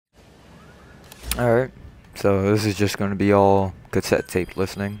Alright, so this is just going to be all cassette tape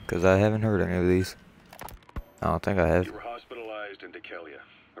listening, because I haven't heard any of these. I don't think I have. You were hospitalized in Dikelia,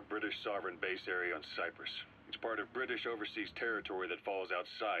 a British sovereign base area on Cyprus. It's part of British overseas territory that falls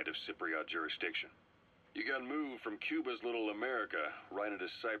outside of Cypriot jurisdiction. You got moved from Cuba's Little America right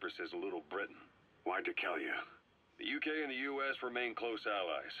into Cyprus's Little Britain. Why Dikelia? The UK and the US remain close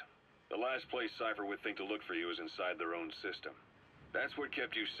allies. The last place Cypher would think to look for you is inside their own system. That's what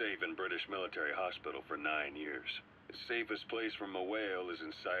kept you safe in British military hospital for 9 years. The safest place from a whale is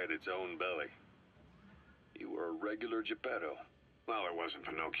inside its own belly. You were a regular Geppetto. Well, it wasn't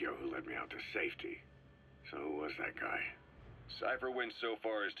Pinocchio who led me out to safety. So who was that guy? Cypher went so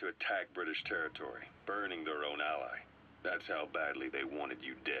far as to attack British territory, burning their own ally. That's how badly they wanted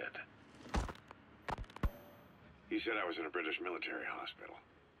you dead. He said I was in a British military hospital.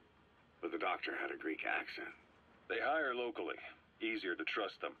 But the doctor had a Greek accent. They hire locally. Easier to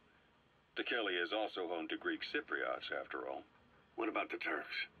trust them. Dikelia is also home to Greek Cypriots, after all. What about the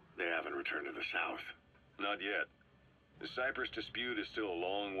Turks? They haven't returned to the south. Not yet. The Cyprus dispute is still a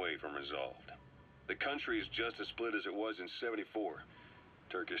long way from resolved. The country is just as split as it was in '74.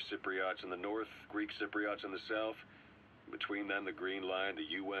 Turkish Cypriots in the north, Greek Cypriots in the south. Between them, the Green Line,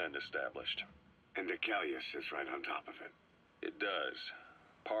 the UN established. And Dikelia sits right on top of it. It does.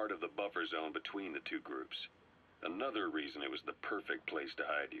 Part of the buffer zone between the two groups. Another reason it was the perfect place to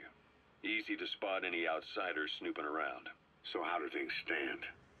hide you. Easy to spot any outsiders snooping around. So how do things stand?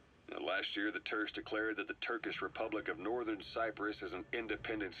 Now, last year, the Turks declared that the Turkish Republic of Northern Cyprus is an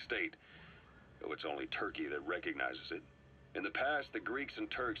independent state, though it's only Turkey that recognizes it. In the past, the Greeks and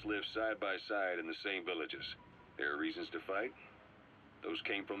Turks lived side by side in the same villages. There are reasons to fight. Those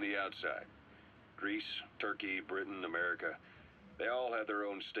came from the outside. Greece, Turkey, Britain, America, they all had their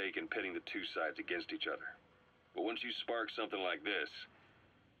own stake in pitting the two sides against each other. But once you spark something like this,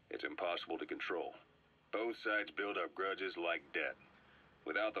 it's impossible to control. Both sides build up grudges like debt,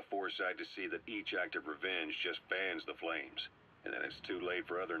 without the foresight to see that each act of revenge just fans the flames. And then it's too late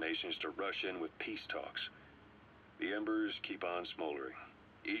for other nations to rush in with peace talks. The embers keep on smoldering.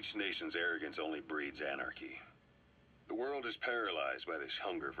 Each nation's arrogance only breeds anarchy. The world is paralyzed by this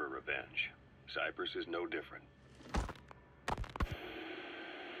hunger for revenge. Cyprus is no different.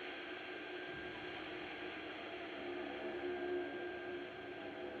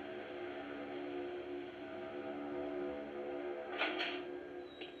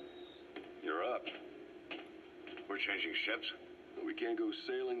 You're up. We're changing ships? We can't go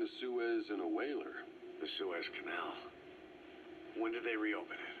sailing the Suez in a whaler. The Suez Canal. When did they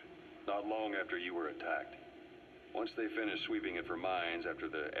reopen it? Not long after you were attacked. Once they finished sweeping it for mines after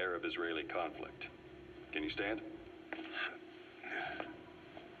the Arab-Israeli conflict. Can you stand?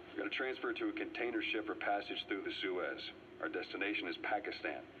 We've got to transfer to a container ship for passage through the Suez. Our destination is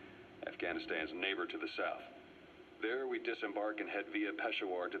Pakistan, Afghanistan's neighbor to the south. There we disembark and head via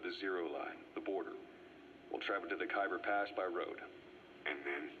Peshawar to the Zero Line, the border. We'll travel to the Khyber Pass by road. And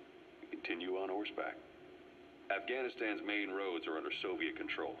then? We continue on horseback. Afghanistan's main roads are under Soviet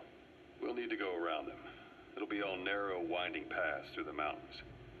control. We'll need to go around them. It'll be all narrow, winding paths through the mountains.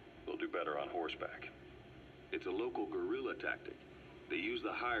 We'll do better on horseback. It's a local guerrilla tactic. They use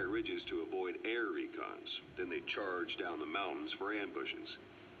the higher ridges to avoid air recons. Then they charge down the mountains for ambushes.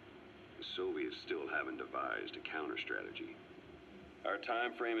 The Soviets still haven't devised a counter strategy. Our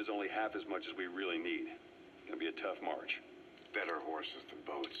time frame is only half as much as we really need. It's gonna be a tough march. Better horses than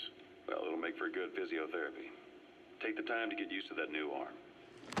boats. Well, it'll make for good physiotherapy. Take the time to get used to that new arm.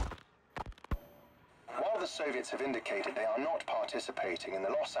 While the Soviets have indicated they are not participating in the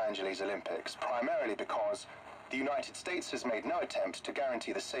Los Angeles Olympics, primarily because the United States has made no attempt to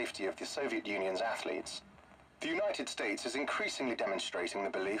guarantee the safety of the Soviet Union's athletes, the United States is increasingly demonstrating the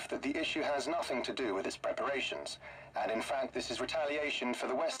belief that the issue has nothing to do with its preparations, and in fact this is retaliation for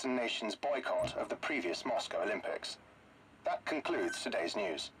the Western nations' boycott of the previous Moscow Olympics. That concludes today's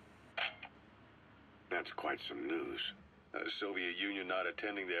news. That's quite some news. The Soviet Union not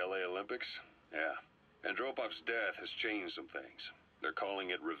attending the LA Olympics? Yeah. Andropov's death has changed some things. They're calling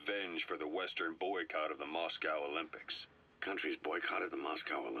it revenge for the Western boycott of the Moscow Olympics. Countries boycotted the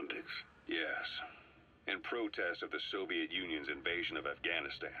Moscow Olympics? Yes. In protest of the Soviet Union's invasion of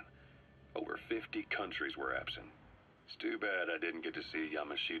Afghanistan. Over 50 countries were absent. It's too bad I didn't get to see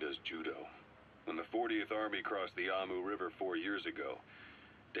Yamashita's judo. When the 40th Army crossed the Amu River 4 years ago,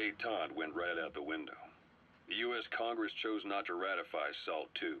 détente went right out the window. The U.S. Congress chose not to ratify SALT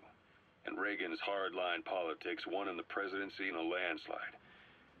II, and Reagan's hardline politics won him the presidency in a landslide.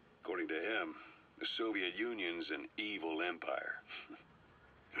 According to him, the Soviet Union's an evil empire.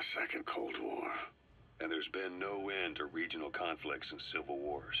 The Second Cold War. And there's been no end to regional conflicts and civil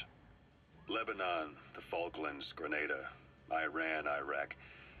wars. Lebanon, the Falklands, Grenada, Iran, Iraq.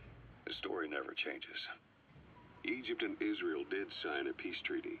 The story never changes. Egypt and Israel did sign a peace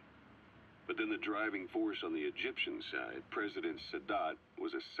treaty. But then the driving force on the Egyptian side, President Sadat,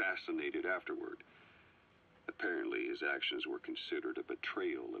 was assassinated afterward. Apparently, his actions were considered a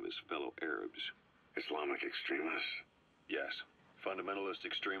betrayal of his fellow Arabs. Islamic extremists? Yes. Fundamentalist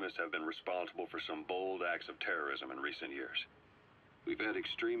extremists have been responsible for some bold acts of terrorism in recent years. We've had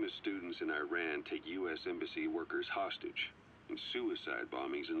extremist students in Iran take U.S. embassy workers hostage, and suicide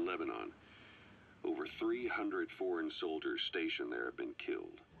bombings in Lebanon. Over 300 foreign soldiers stationed there have been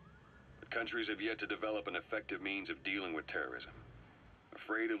killed. The countries have yet to develop an effective means of dealing with terrorism.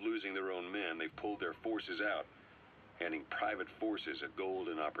 Afraid of losing their own men, they've pulled their forces out, handing private forces a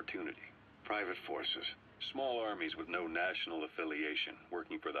golden opportunity. Private forces? Small armies with no national affiliation,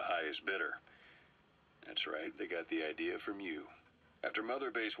 working for the highest bidder. That's right, they got the idea from you. After Mother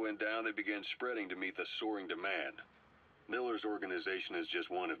Base went down, they began spreading to meet the soaring demand. Miller's organization is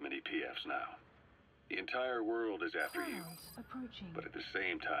just one of many PFs now. The entire world is after you. But at the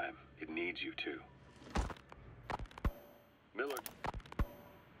same time, it needs you too. Miller...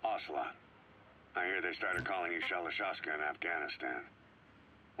 Ocelot. I hear they started calling you Shalashaska in Afghanistan.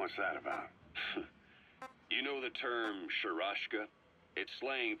 What's that about? You know the term Sharashka? It's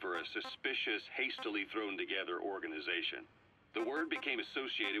slang for a suspicious, hastily thrown together organization. The word became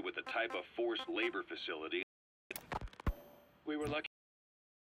associated with a type of forced labor facility. We were lucky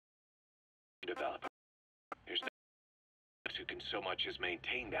to develop. There's no one who can so much as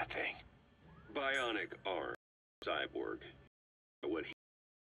maintain that thing. Bionic arm, cyborg. What he...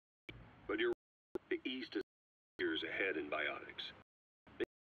 But you're the East is years ahead in biotics.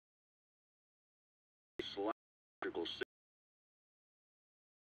 Electrical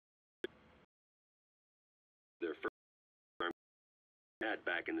their first arm had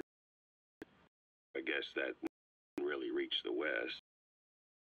back in the... I guess that didn't really reach the West.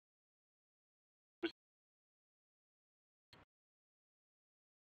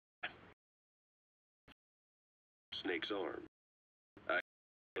 Snake's arm.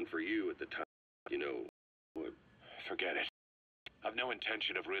 And for you at the time, you know, forget it. I've no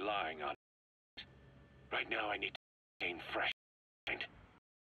intention of relying on it. Right now I need to gain fresh mind.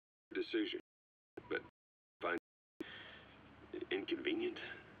 Decision, but find inconvenient?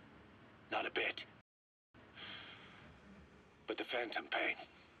 Not a bit. But the phantom pain,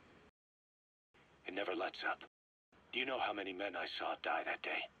 it never lets up. Do you know how many men I saw die that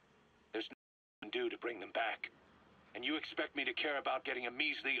day? There's nothing to do to bring them back. And you expect me to care about getting a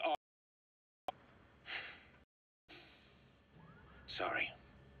measly arm? Sorry.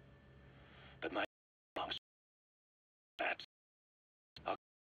 But my lungs... That's... I'll...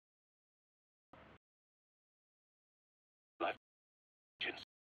 Life...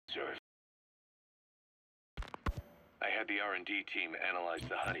 Serve. I had the R&D team analyze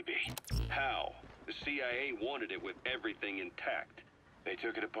the honeybee. How? The CIA wanted it with everything intact. They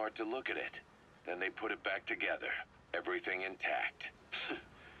took it apart to look at it. Then they put it back together. Everything intact.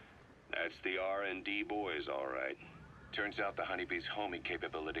 That's the R&D boys, all right. Turns out the honeybee's homing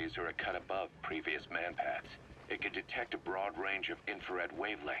capabilities are a cut above previous manpads. It can detect a broad range of infrared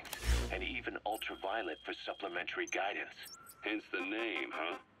wavelengths, and even ultraviolet for supplementary guidance. Hence the name,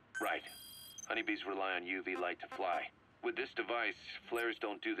 huh? Right. Honeybees rely on UV light to fly. With this device, flares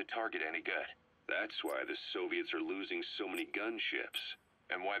don't do the target any good. That's why the Soviets are losing so many gunships.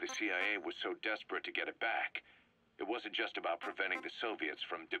 And why the CIA was so desperate to get it back. It wasn't just about preventing the Soviets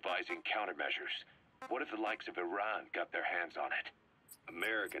from devising countermeasures. What if the likes of Iran got their hands on it?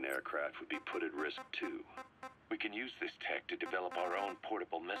 American aircraft would be put at risk too. We can use this tech to develop our own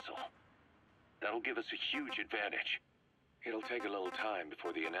portable missile. That'll give us a huge advantage. It'll take a little time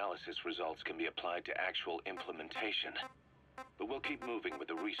before the analysis results can be applied to actual implementation. But we'll keep moving with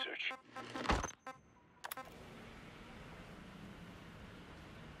the research.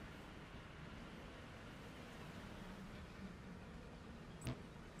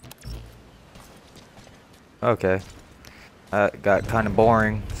 Okay. That got kind of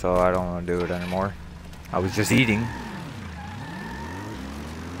boring, so I don't want to do it anymore. I was just eating.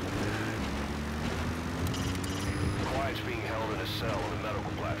 Quiet's being held in a cell on the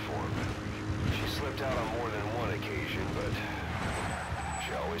medical platform. She slipped out on more than one occasion, but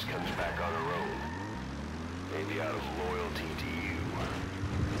she always comes back on her own. Maybe out of loyalty to you.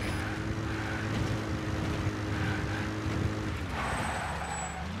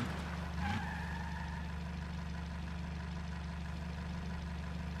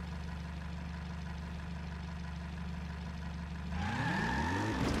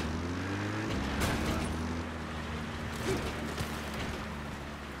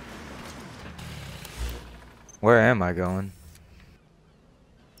 Where am I going?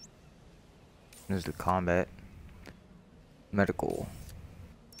 This is the combat. Medical.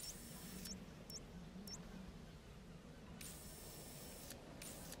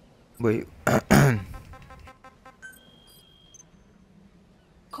 Wait.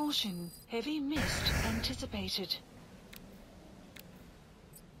 Caution, heavy mist anticipated.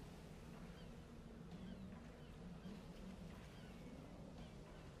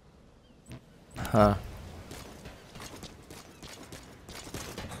 Huh.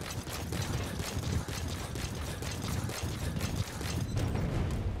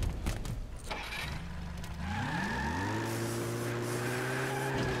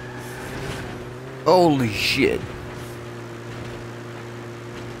 Holy shit.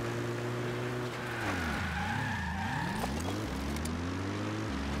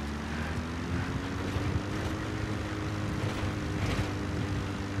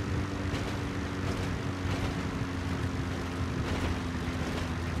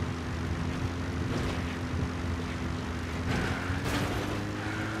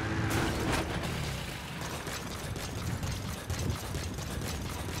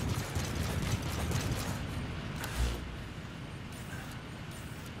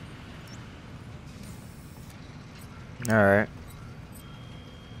 Alright.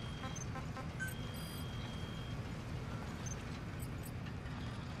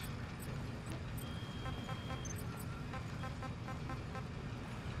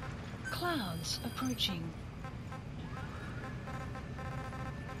 Clouds approaching.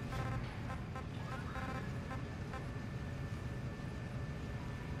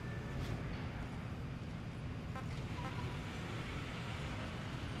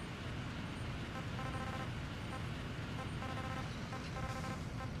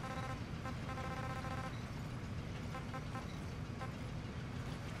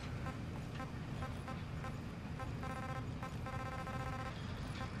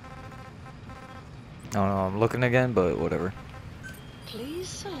 I don't know, I'm looking again, but whatever. Please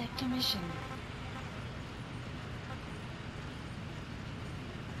select a mission.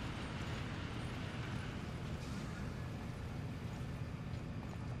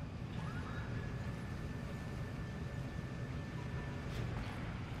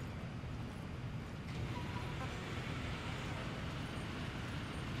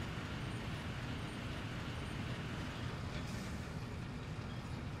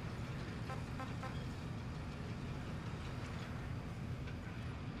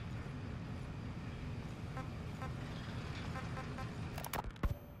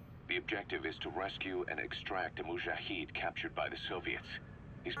 The objective is to rescue and extract a Mujahid captured by the Soviets.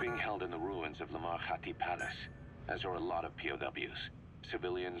 He's being held in the ruins of Lamar Khati Palace, as are a lot of POWs.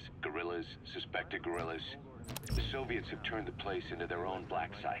 Civilians, guerrillas, suspected guerrillas. The Soviets have turned the place into their own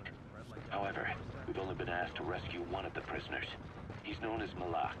black site. However, we've only been asked to rescue one of the prisoners. He's known as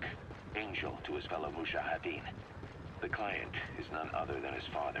Malak, angel to his fellow Mujahideen. The client is none other than his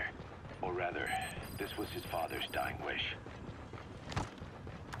father. Or rather, this was his father's dying wish.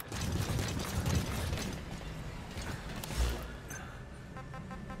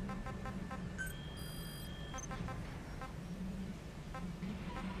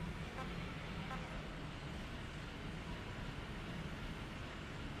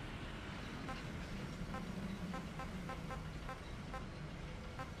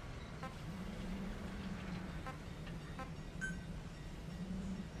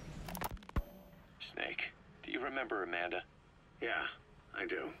 Snake, do you remember Amanda? Yeah, I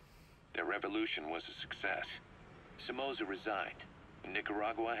do. Their revolution was a success. Somoza resigned, and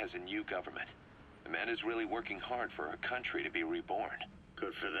Nicaragua has a new government. Amanda's really working hard for her country to be reborn.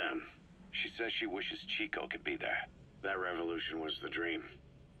 Good for them. She says she wishes Chico could be there. That revolution was the dream.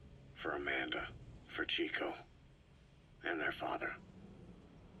 For Amanda, for Chico, and their father.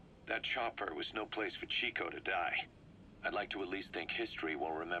 That chopper was no place for Chico to die. I'd like to at least think history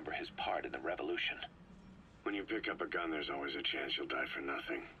will remember his part in the revolution. When you pick up a gun, there's always a chance you'll die for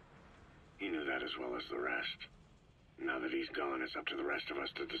nothing. He knew that as well as the rest. Now that he's gone, it's up to the rest of us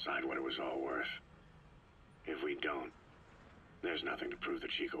to decide what it was all worth. If we don't, there's nothing to prove that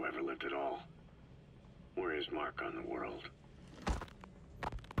Chico ever lived at all. We're his mark on the world.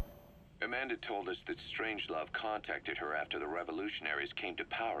 Amanda told us that Strangelove contacted her after the revolutionaries came to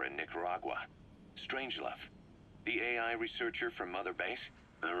power in Nicaragua. Strangelove, the AI researcher from Mother Base?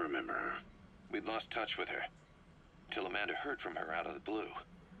 I remember her. We'd lost touch with her, till Amanda heard from her out of the blue.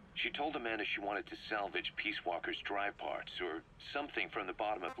 She told Amanda she wanted to salvage Peace Walker's drive parts, or something from the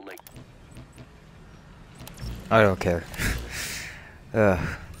bottom of the lake. I don't care.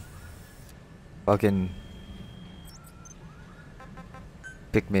 Fucking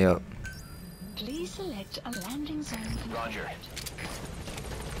pick me up. Please select a landing zone. Roger.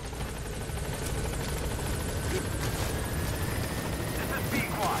 This is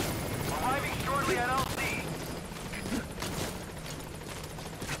B-Quad. Arriving shortly at LC.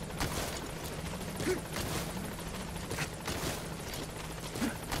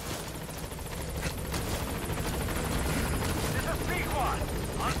 This is B-Quad.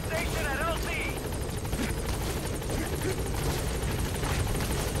 On station at LC.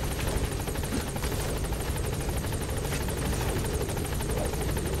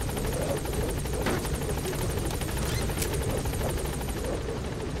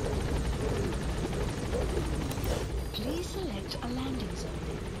 Please select a landing zone.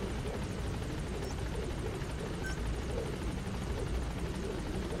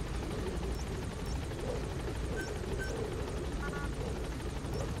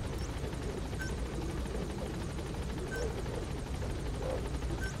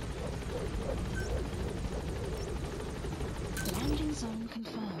 Landing zone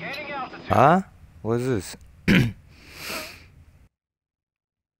confirmed. Gaining altitude. Huh? What is this?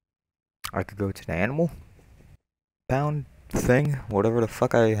 I could go to the animal pound thing, whatever the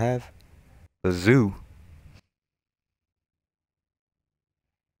fuck I have. The zoo.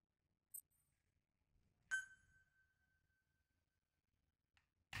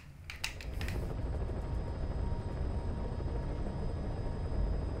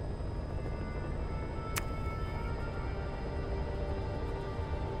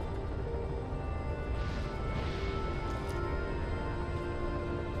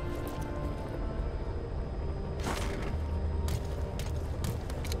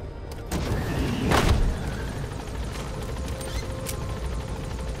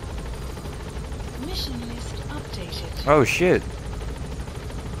 Mission list updated. Oh shit.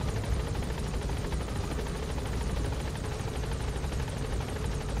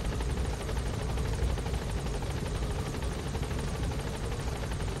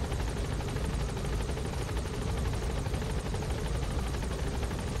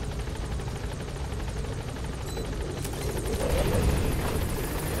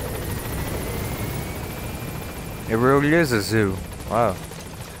 It really is a zoo. Wow.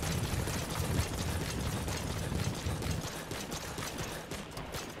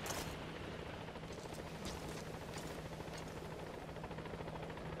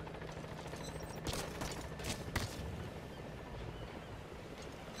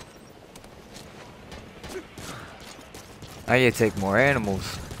 I need to take more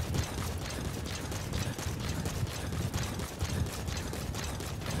animals.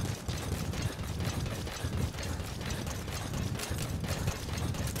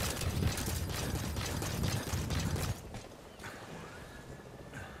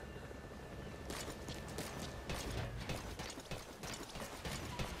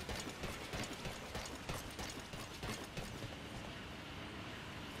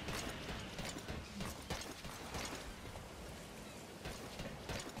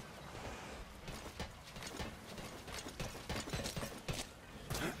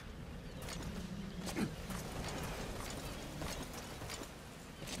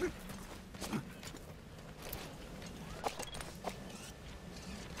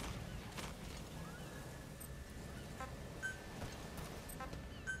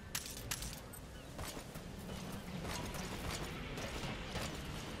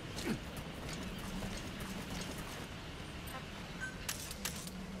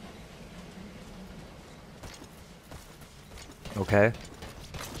 Okay.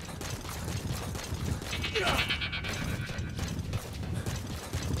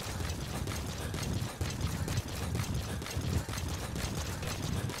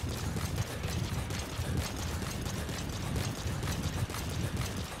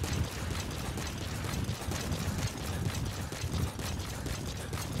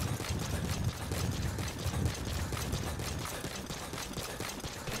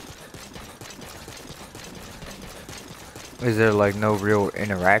 Is there like no real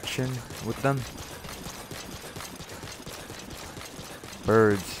interaction with them?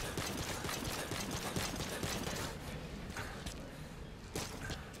 Birds.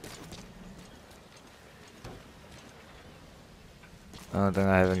 I don't think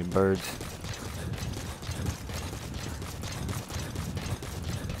I have any birds.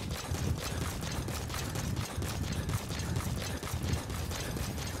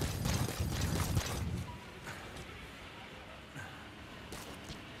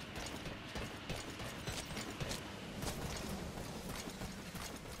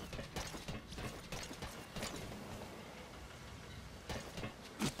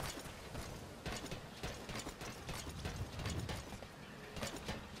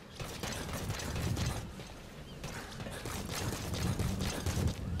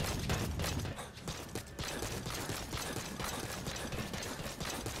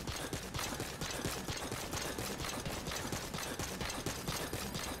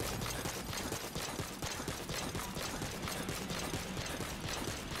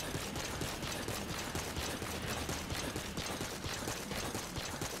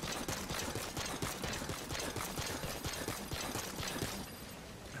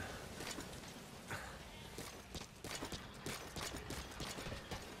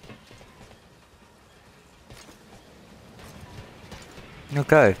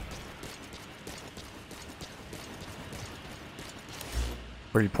 Okay.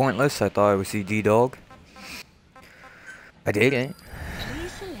 Pretty pointless. I thought I would see D-Dog. I didn't.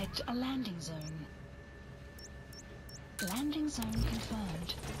 Please select a landing zone. Landing zone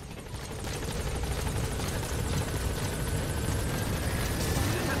confirmed.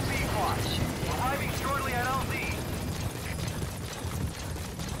 This is Pequod. Arriving shortly at LZ.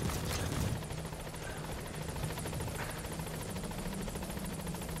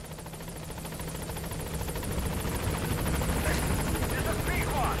 This is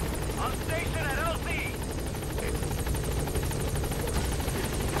Pequod. On station at LZ.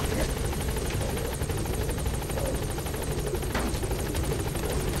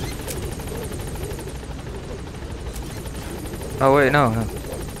 Oh wait, no.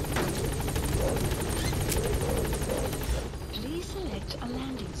 Please select a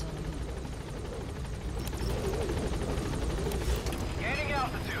landing zone. Gaining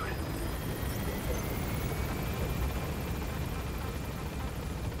altitude.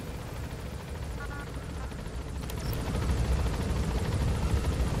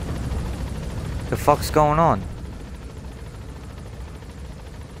 The fuck's going on?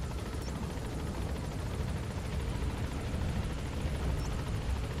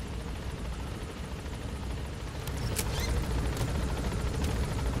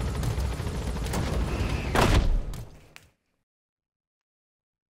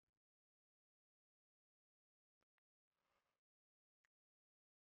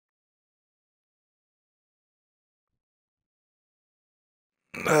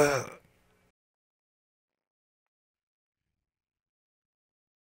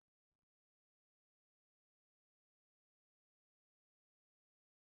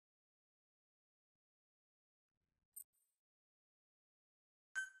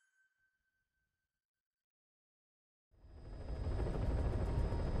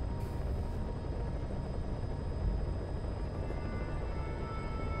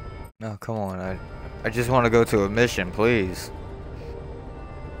 No, come on. I just want to go to a mission, please.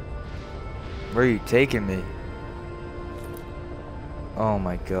 Where are you taking me? Oh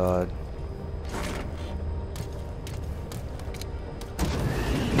my god.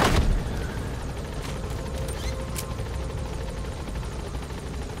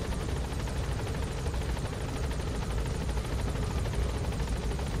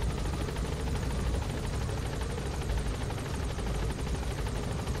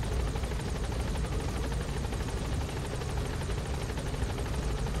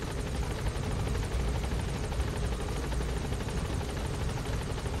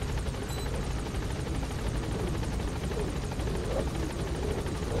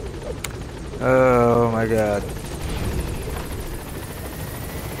 Oh my god.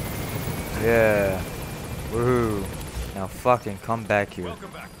 Yeah. Woohoo. Now fucking come back here.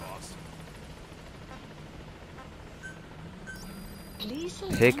 Welcome back, boss. Please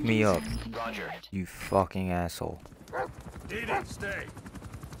select Pick me landing up. zone confirmed. Roger. You fucking asshole. Didi, stay.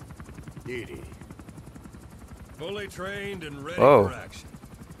 Didi. Fully trained and ready Oh. for action.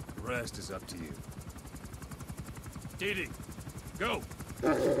 The rest is up to you. Didi, go.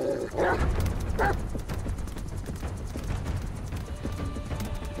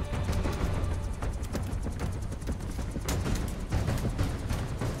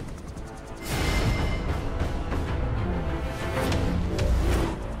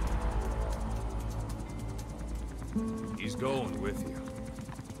 He's going with you.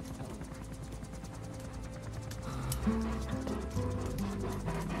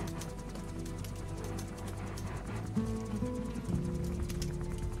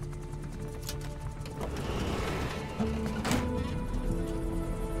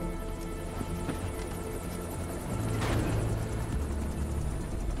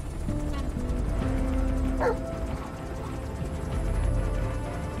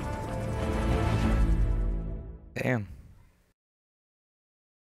 Damn.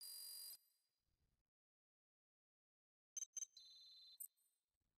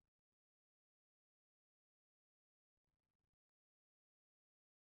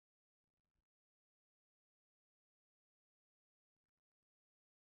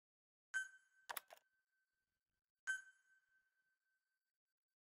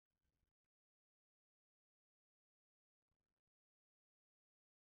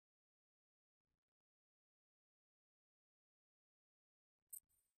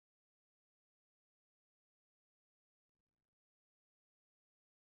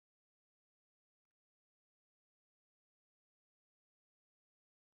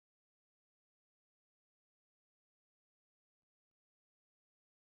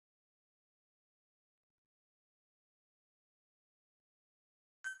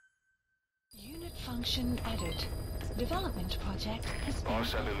 Unit function added. Development project has been...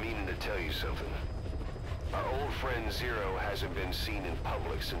 Boss, I've been meaning to tell you something. Our old friend Zero hasn't been seen in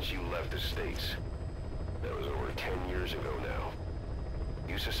public since you left the States. That was over 10 years ago now.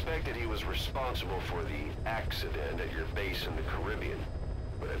 You suspected he was responsible for the accident at your base in the Caribbean.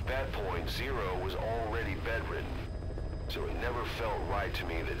 But at that point, Zero was already bedridden. So it never felt right to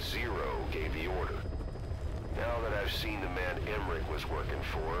me that Zero gave the order. Now that I've seen the man Emmerich was working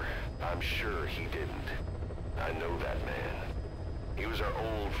for, I'm sure he didn't. I know that man. He was our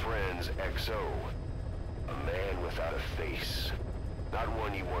old friend's XO. A man without a face. Not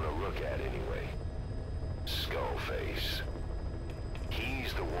one you want to look at anyway. Skullface.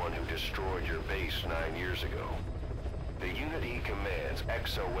 He's the one who destroyed your base 9 years ago. The unit he commands,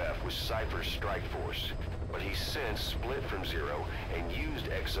 XOF, was Cypher's strike force, but he's since split from Zero and used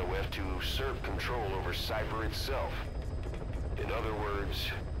XOF to usurp control over Cypher itself. In other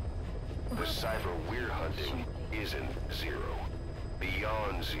words, the Cypher we're hunting isn't Zero.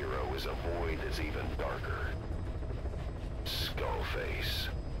 Beyond Zero is a void that's even darker. Skullface.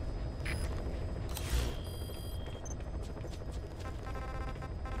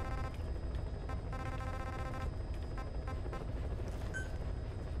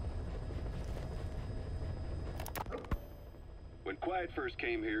 When Quiet first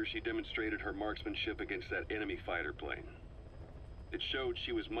came here, she demonstrated her marksmanship against that enemy fighter plane. It showed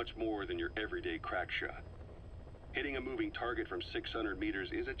she was much more than your everyday crack shot. Hitting a moving target from 600 meters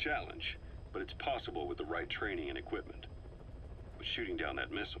is a challenge, but it's possible with the right training and equipment. But shooting down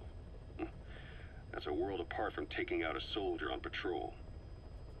that missile, that's a world apart from taking out a soldier on patrol.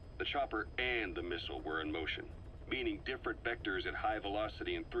 The chopper and the missile were in motion, meaning different vectors at high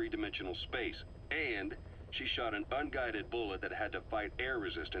velocity in three-dimensional space, and she shot an unguided bullet that had to fight air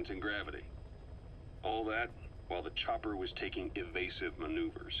resistance and gravity. All that while the chopper was taking evasive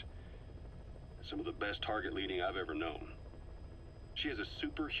maneuvers. Some of the best target leading I've ever known. She has a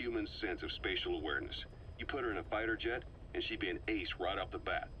superhuman sense of spatial awareness. You put her in a fighter jet, and she'd be an ace right off the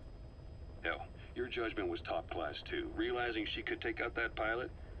bat. Hell, your judgment was top class too. Realizing she could take out that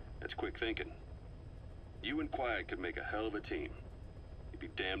pilot, that's quick thinking. You and Quiet could make a hell of a team. You'd be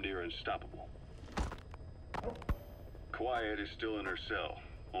damn near unstoppable. Quiet is still in her cell.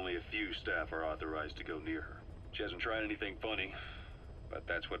 Only a few staff are authorized to go near her. She hasn't tried anything funny, but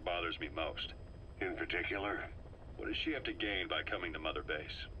that's what bothers me most. In particular? What does she have to gain by coming to Mother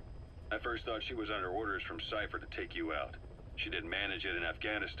Base? I first thought she was under orders from Cypher to take you out. She didn't manage it in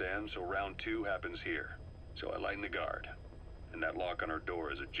Afghanistan, so round 2 happens here. So I lighten the guard. And that lock on her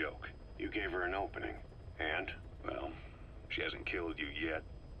door is a joke. You gave her an opening. And? Well, she hasn't killed you yet.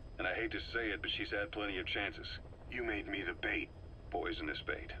 And I hate to say it, but she's had plenty of chances. You made me the bait. Poisonous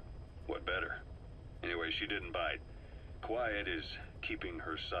bait. What better? Anyway, she didn't bite. Quiet is keeping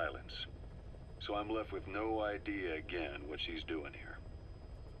her silence. So I'm left with no idea again what she's doing here.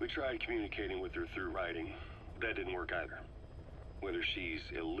 We tried communicating with her through writing. That didn't work either. Whether she's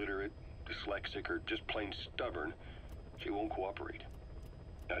illiterate, dyslexic, or just plain stubborn, she won't cooperate.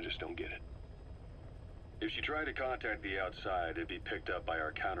 I just don't get it. If she tried to contact the outside, it'd be picked up by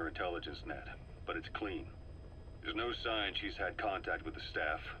our counterintelligence net. But it's clean. There's no sign she's had contact with the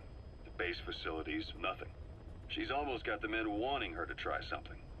staff, the base facilities, nothing. She's almost got the men wanting her to try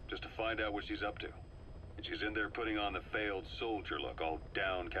something, just to find out what she's up to. And she's in there putting on the failed soldier look, all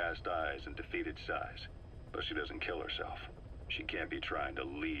downcast eyes and defeated sighs. But she doesn't kill herself. She can't be trying to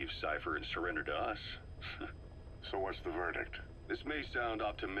leave Cypher and surrender to us. So what's the verdict? This may sound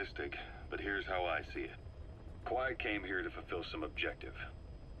optimistic, but here's how I see it. Quiet came here to fulfill some objective.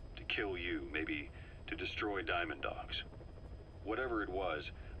 To kill you, maybe to destroy Diamond Dogs. Whatever it was,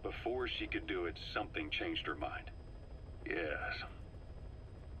 before she could do it, something changed her mind. Yes.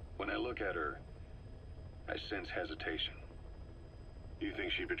 When I look at her, I sense hesitation. You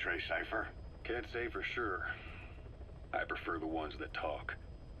think she betrays Cypher? Can't say for sure. I prefer the ones that talk.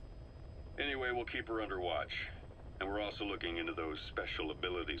 Anyway, we'll keep her under watch. And we're also looking into those special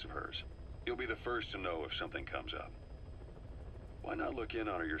abilities of hers. You'll be the first to know if something comes up. Why not look in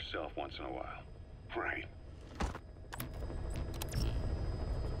on her yourself once in a while? Right.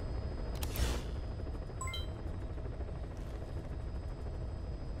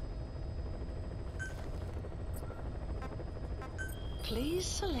 Please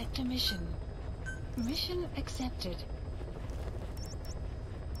select a mission. Mission accepted.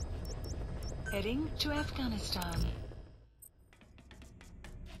 Heading to Afghanistan.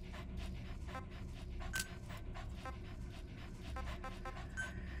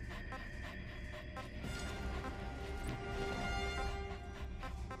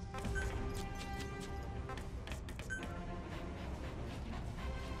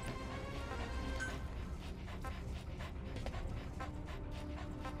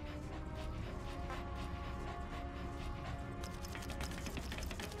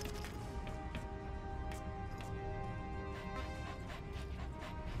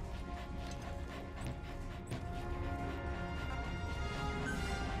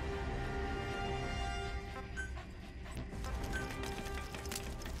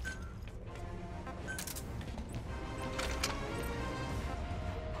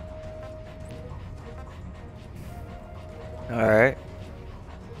 Alright.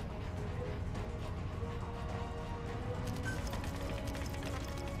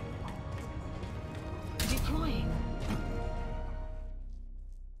 Deploying.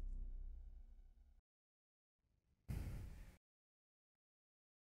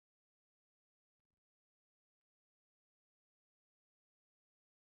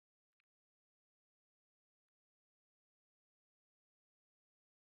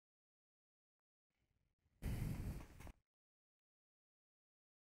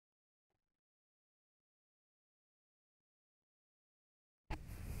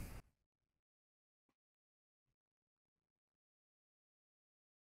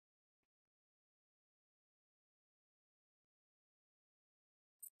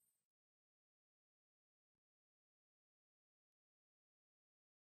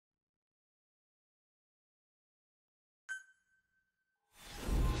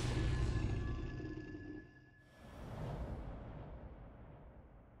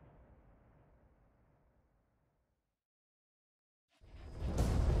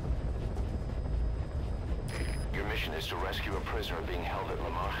 Your mission is to rescue a prisoner being held at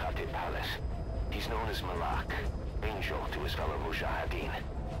Lamar Khatib Palace. He's known as Malak, Angel to his fellow Mujahideen.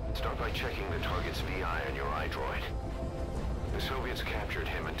 Start by checking the target's VI on your iDroid. The Soviets captured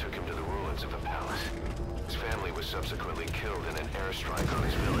him and took him to the ruins of the palace. His family was subsequently killed in an airstrike on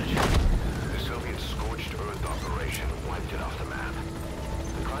his village. The Soviet scorched earth operation wiped it off the map.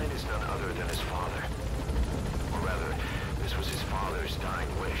 The client is none other than his father. Or rather, this was his father's dying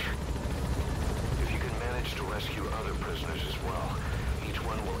wish. If you can manage to rescue other prisoners as well, each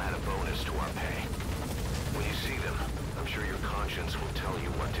one will add a bonus to our pay. When you see them, I'm sure your conscience will tell you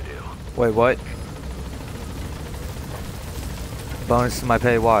what to do. Wait, what? Bonus to my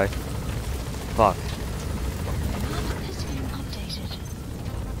pay, why? Fuck. Map has been updated.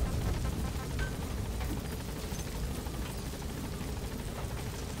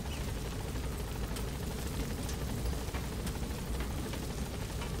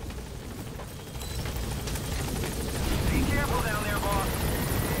 Be careful down there, boss.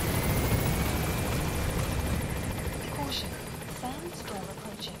 Caution. Sandstorm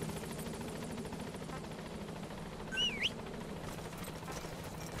approaching.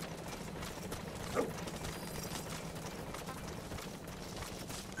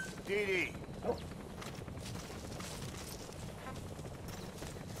 DD.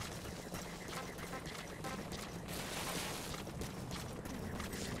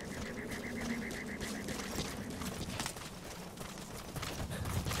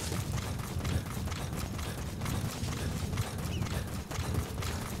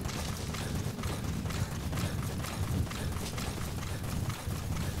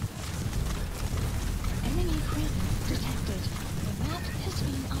 Enemy presence detected. The map has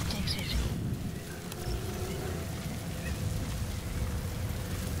been updated.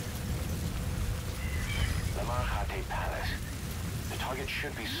 Lamar Khatib Palace. The target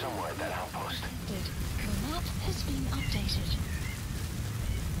should be somewhere at that outpost. The map has been updated.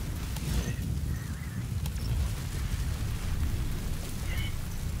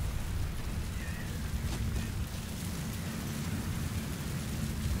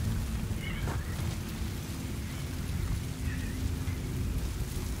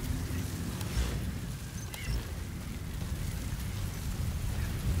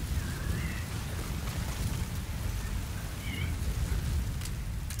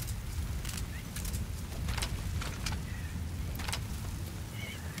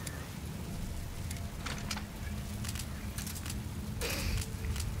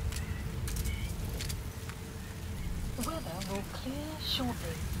 The weather will clear shortly.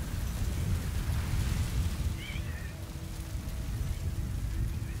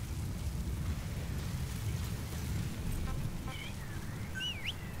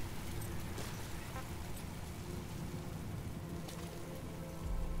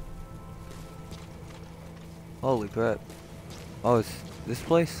 Holy crap. Oh, it's this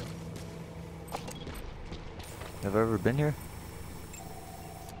place? Have I ever been here?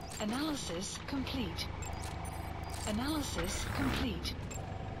 Analysis complete. Analysis complete.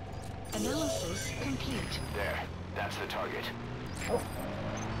 Analysis complete. There. That's the target. The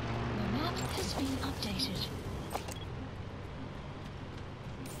map has been updated.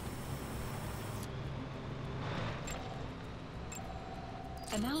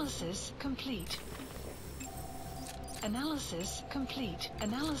 Analysis complete. Analysis complete.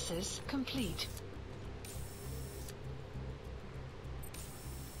 Analysis complete.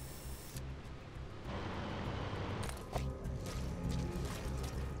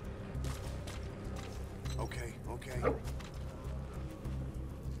 Okay.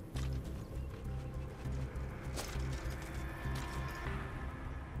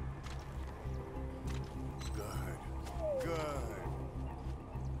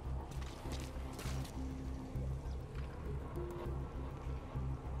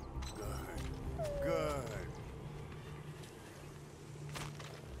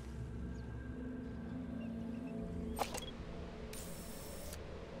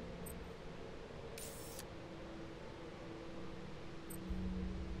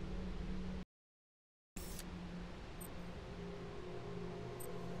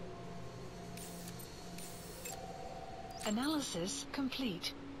 Analysis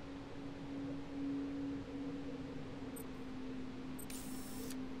complete.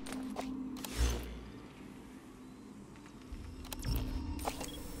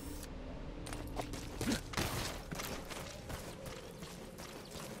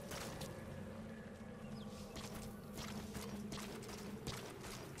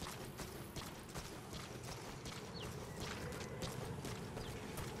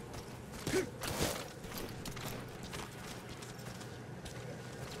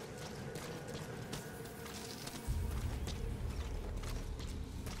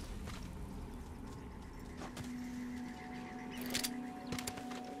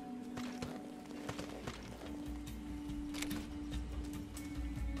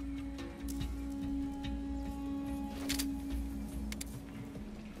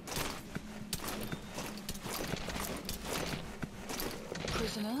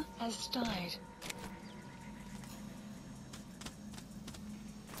 Prisoner has died.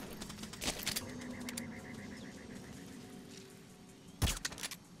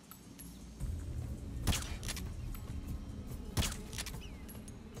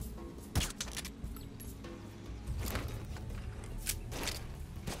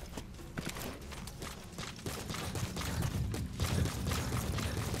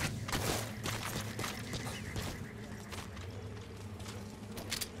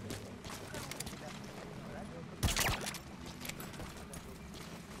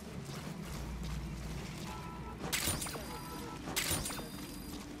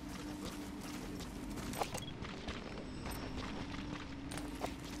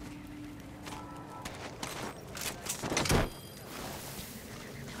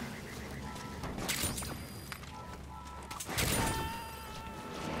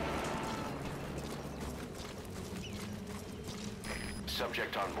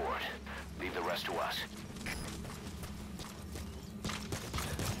 Subject on board. Leave the rest to us.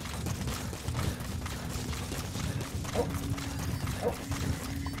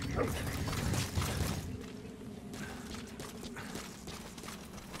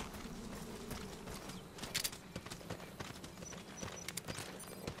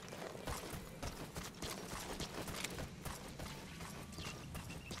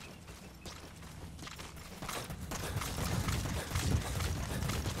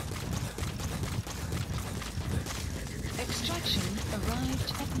 Extraction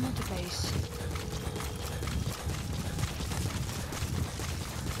arrived at Mother Base.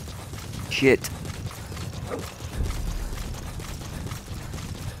 Shit.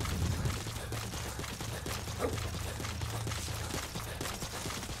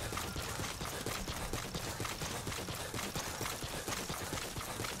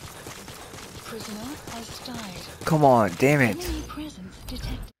 Prisoner has died. Come on, damn it. Enemy presence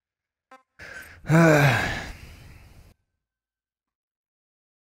detected.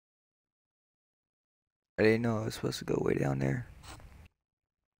 I didn't know I was supposed to go way down there.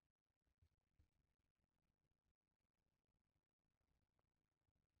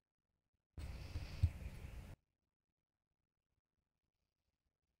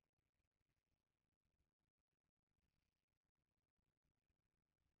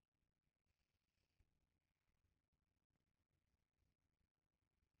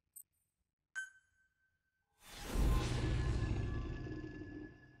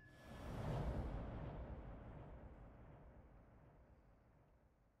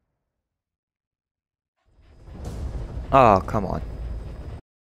 Oh, come on.